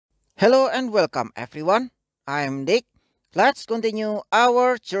Hello and welcome everyone. I'm Nick. Let's continue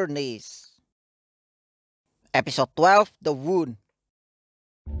our journeys. Episode 12, The Wound.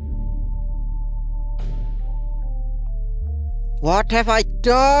 What have I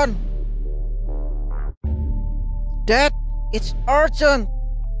done? Dad, it's urgent.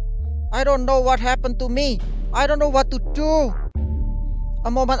 I don't know what happened to me. I don't know what to do.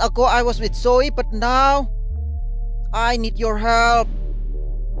 A moment ago I was with Zoe, but now I need your help.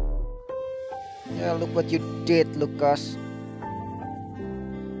 Yeah, look what you did, Lucas.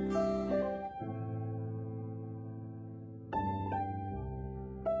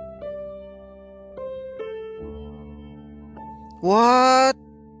 What?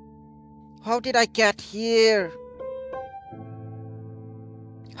 How did I get here?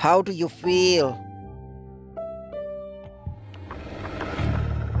 How do you feel?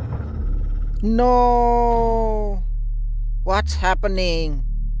 No. What's happening?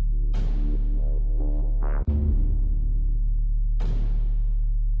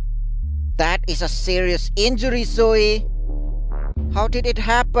 That is a serious injury, Zoe. How did it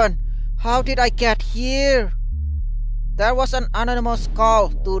happen? How did I get here? There was an anonymous call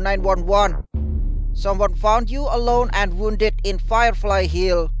to 911. Someone found you alone and wounded in Firefly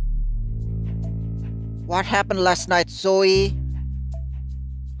Hill. What happened last night, Zoe?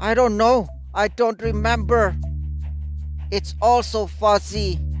 I don't know. I don't remember. It's all so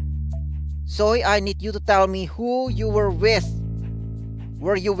fuzzy. Zoe, I need you to tell me who you were with.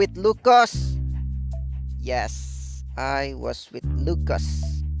 Were you with Lucas? Yes, I was with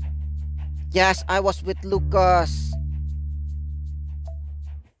Lucas. Yes, I was with Lucas.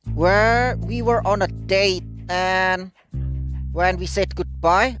 Where we were on a date, and when we said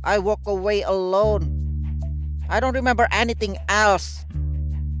goodbye, I walked away alone. I don't remember anything else.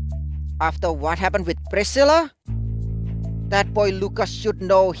 After what happened with Priscilla, that boy Lucas should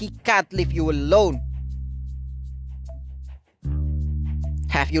know he can't leave you alone.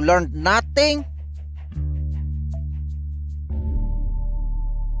 Have you learned nothing?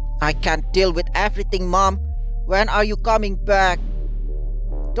 I can't deal with everything, Mom. When are you coming back?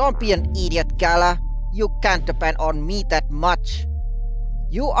 Don't be an idiot, Gala. You can't depend on me that much.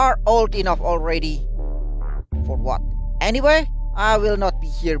 You are old enough already. For what? Anyway, I will not be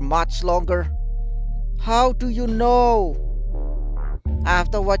here much longer. How do you know?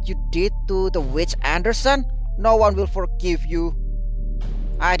 After what you did to the witch Anderson, no one will forgive you.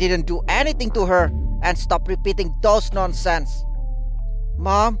 I didn't do anything to her, and stop repeating those nonsense.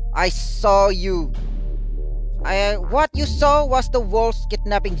 Mom, I saw you. What you saw was the wolves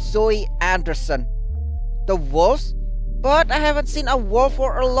kidnapping Zoe Anderson. The wolves? But I haven't seen a wolf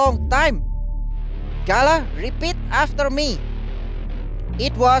for a long time. Gala, repeat after me.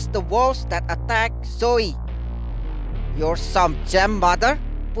 It was the wolves that attacked Zoe. You're some gem mother,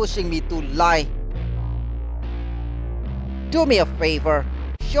 pushing me to lie. Do me a favor.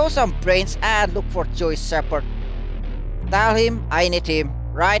 Show some brains and look for Joey Shepard. Tell him I need him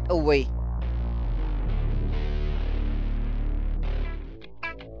right away.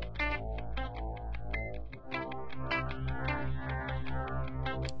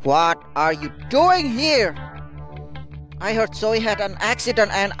 What are you doing here? I heard Zoe had an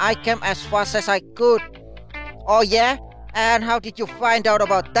accident and I came as fast as I could. Oh yeah? And how did you find out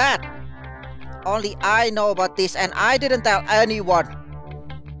about that? Only I know about this and I didn't tell anyone.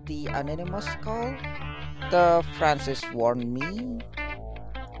 The anonymous call? The Francis warned me?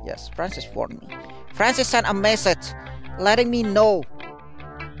 Yes, Francis warned me. Francis sent a message letting me know.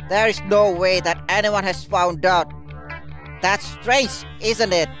 There is no way that anyone has found out. That's strange,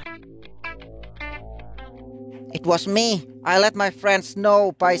 isn't it? It was me. I let my friends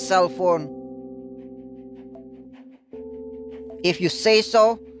know by cell phone. If you say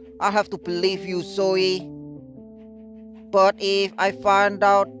so, I'll have to believe you, Zoe. But if I find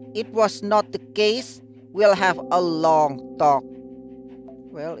out it was not the case, we'll have a long talk.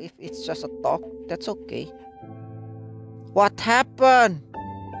 Well, if it's just a talk, that's okay. What happened?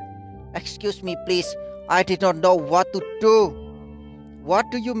 Excuse me, please. I did not know what to do. What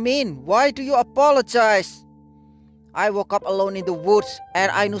do you mean? Why do you apologize? I woke up alone in the woods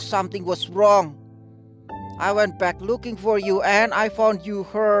and I knew something was wrong. I went back looking for you and I found you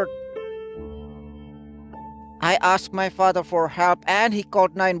hurt. I asked my father for help and he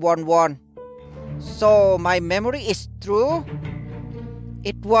called 911. So my memory is true?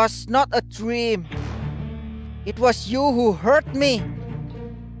 It was not a dream. It was you who hurt me.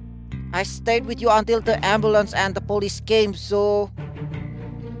 I stayed with you until the ambulance and the police came, so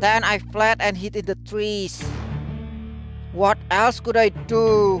then I fled and hid in the trees. What else could I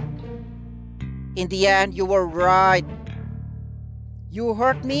do? In the end, you were right. You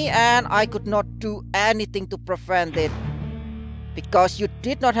hurt me and I could not do anything to prevent it. Because you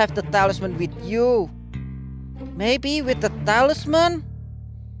did not have the talisman with you. Maybe with the talisman,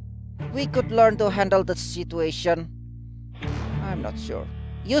 we could learn to handle the situation. I'm not sure.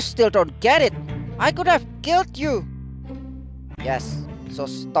 You still don't get it. I could have killed you. Yes, so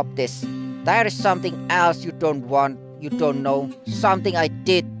stop this. There is something else you don't want, you don't know. Something I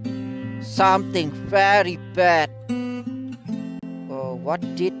did. Something very bad. Oh, what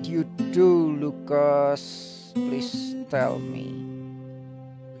did you do, Lucas? Please tell me.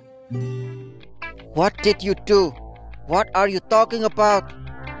 What did you do? What are you talking about?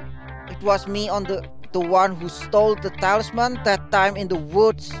 It was me on the one who stole the talisman that time in the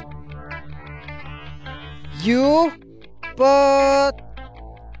woods. You? But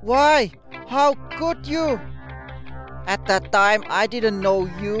why? How could you? At that time I didn't know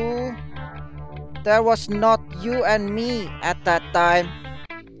you. There was not you and me at that time.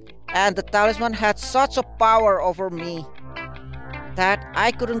 And the talisman had such a power over me that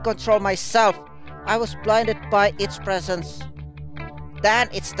I couldn't control myself. I was blinded by its presence. Then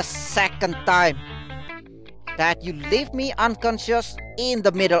it's the second time that you leave me unconscious in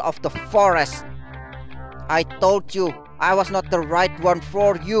the middle of the forest. I told you I was not the right one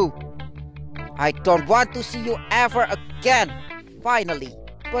for you. I don't want to see you ever again, finally.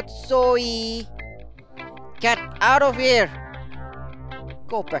 But Zoe, get out of here.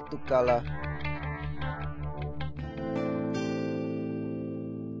 Go back to Gala.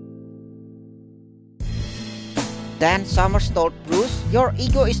 Then Summers told Bruce, your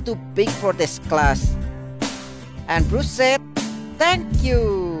ego is too big for this class. And Bruce said, thank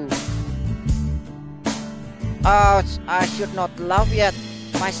you. Ouch, I should not laugh yet.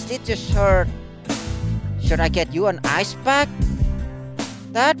 My stitches hurt. Should I get you an ice pack?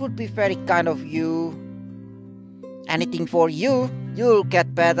 That would be very kind of you. Anything for you, you'll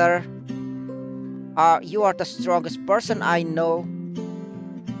get better. You are the strongest person I know.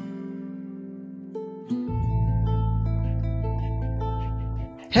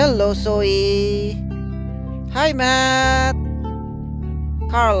 Hello, Zoe. Hi, Matt.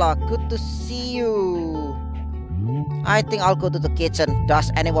 Carla, good to see you. I think I'll go to the kitchen. Does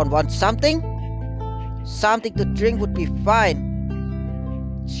anyone want something? Something to drink would be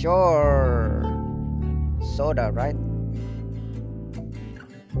fine. Sure. Soda, right?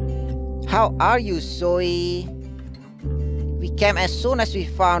 How are you, Zoe? We came as soon as we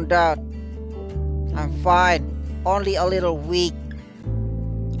found out. I'm fine. Only a little weak.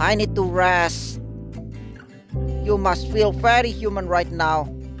 I need to rest. You must feel very human right now.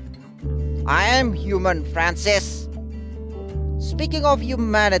 I am human, Francis. Speaking of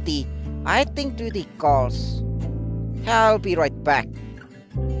humanity, I think duty calls. I'll be right back.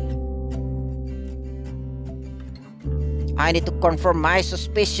 I need to confirm my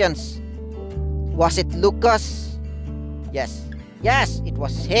suspicions. Was it Lucas? Yes. Yes, it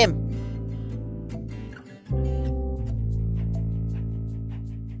was him.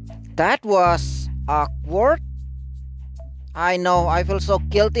 That was awkward. I know, I feel so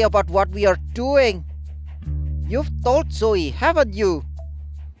guilty about what we are doing. You've told Zoe, haven't you?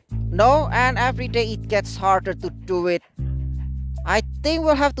 No, and every day it gets harder to do it. I think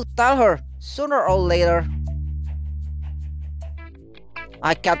we'll have to tell her, sooner or later.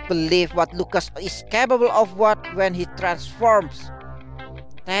 I can't believe what Lucas is capable of when he transforms.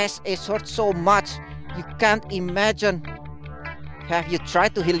 This is hurt so much, you can't imagine. Have you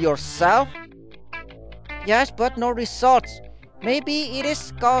tried to heal yourself? Yes, but no results. Maybe it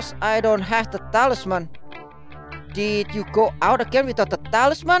is cause I don't have the talisman. Did you go out again without the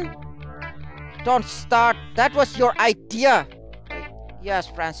talisman? Don't start. That was your idea. Yes,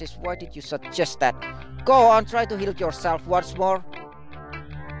 Francis, why did you suggest that? Go on, try to heal yourself once more.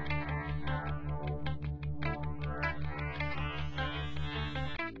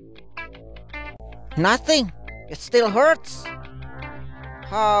 Nothing. It still hurts.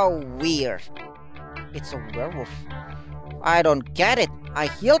 How weird. It's a werewolf. I don't get it. I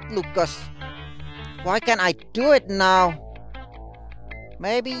healed Lucas. Why can't I do it now?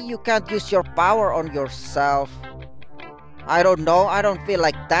 Maybe you can't use your power on yourself. I don't know. I don't feel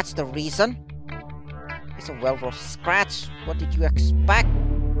like that's the reason. It's a werewolf scratch. What did you expect?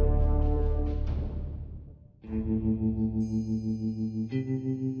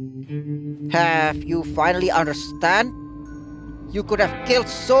 Have you finally understand? You could have killed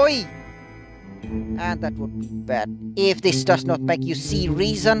Zoe. And that would be bad. If this does not make you see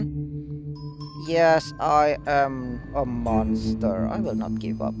reason. Yes, I am a monster. I will not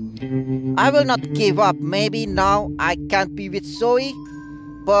give up. I will not give up. Maybe now I can't be with Zoe,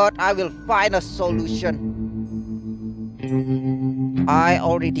 but I will find a solution. I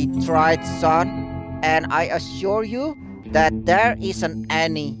already tried, son, and I assure you that there isn't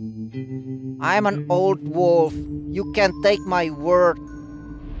any. I'm an old wolf. You can take my word.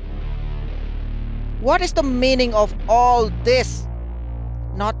 What is the meaning of all this?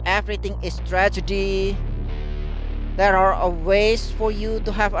 Not everything is tragedy. There are ways for you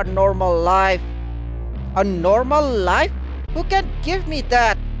to have a normal life. A normal life? Who can give me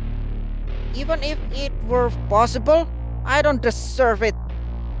that? Even if it were possible, I don't deserve it.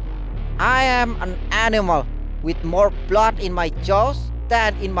 I am an animal with more blood in my jaws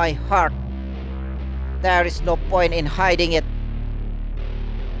than in my heart. There is no point in hiding it.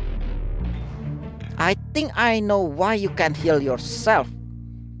 I think I know why you can't heal yourself.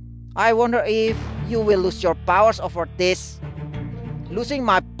 I wonder if you will lose your powers over this. Losing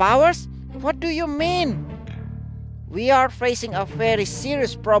my powers? What do you mean? We are facing a very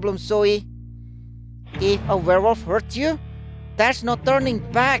serious problem, Zoe. If a werewolf hurts you, there's no turning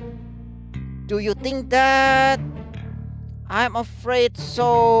back. Do you think that? I'm afraid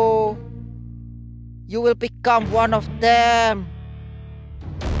so. You will become one of them.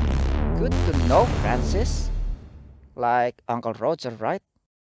 Good to know, Francis. Like Uncle Roger, right?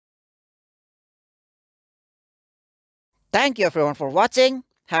 Thank you everyone for watching.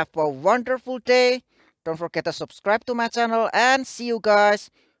 Have a wonderful day. Don't forget to subscribe to my channel and see you guys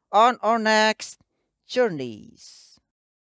on our next journeys.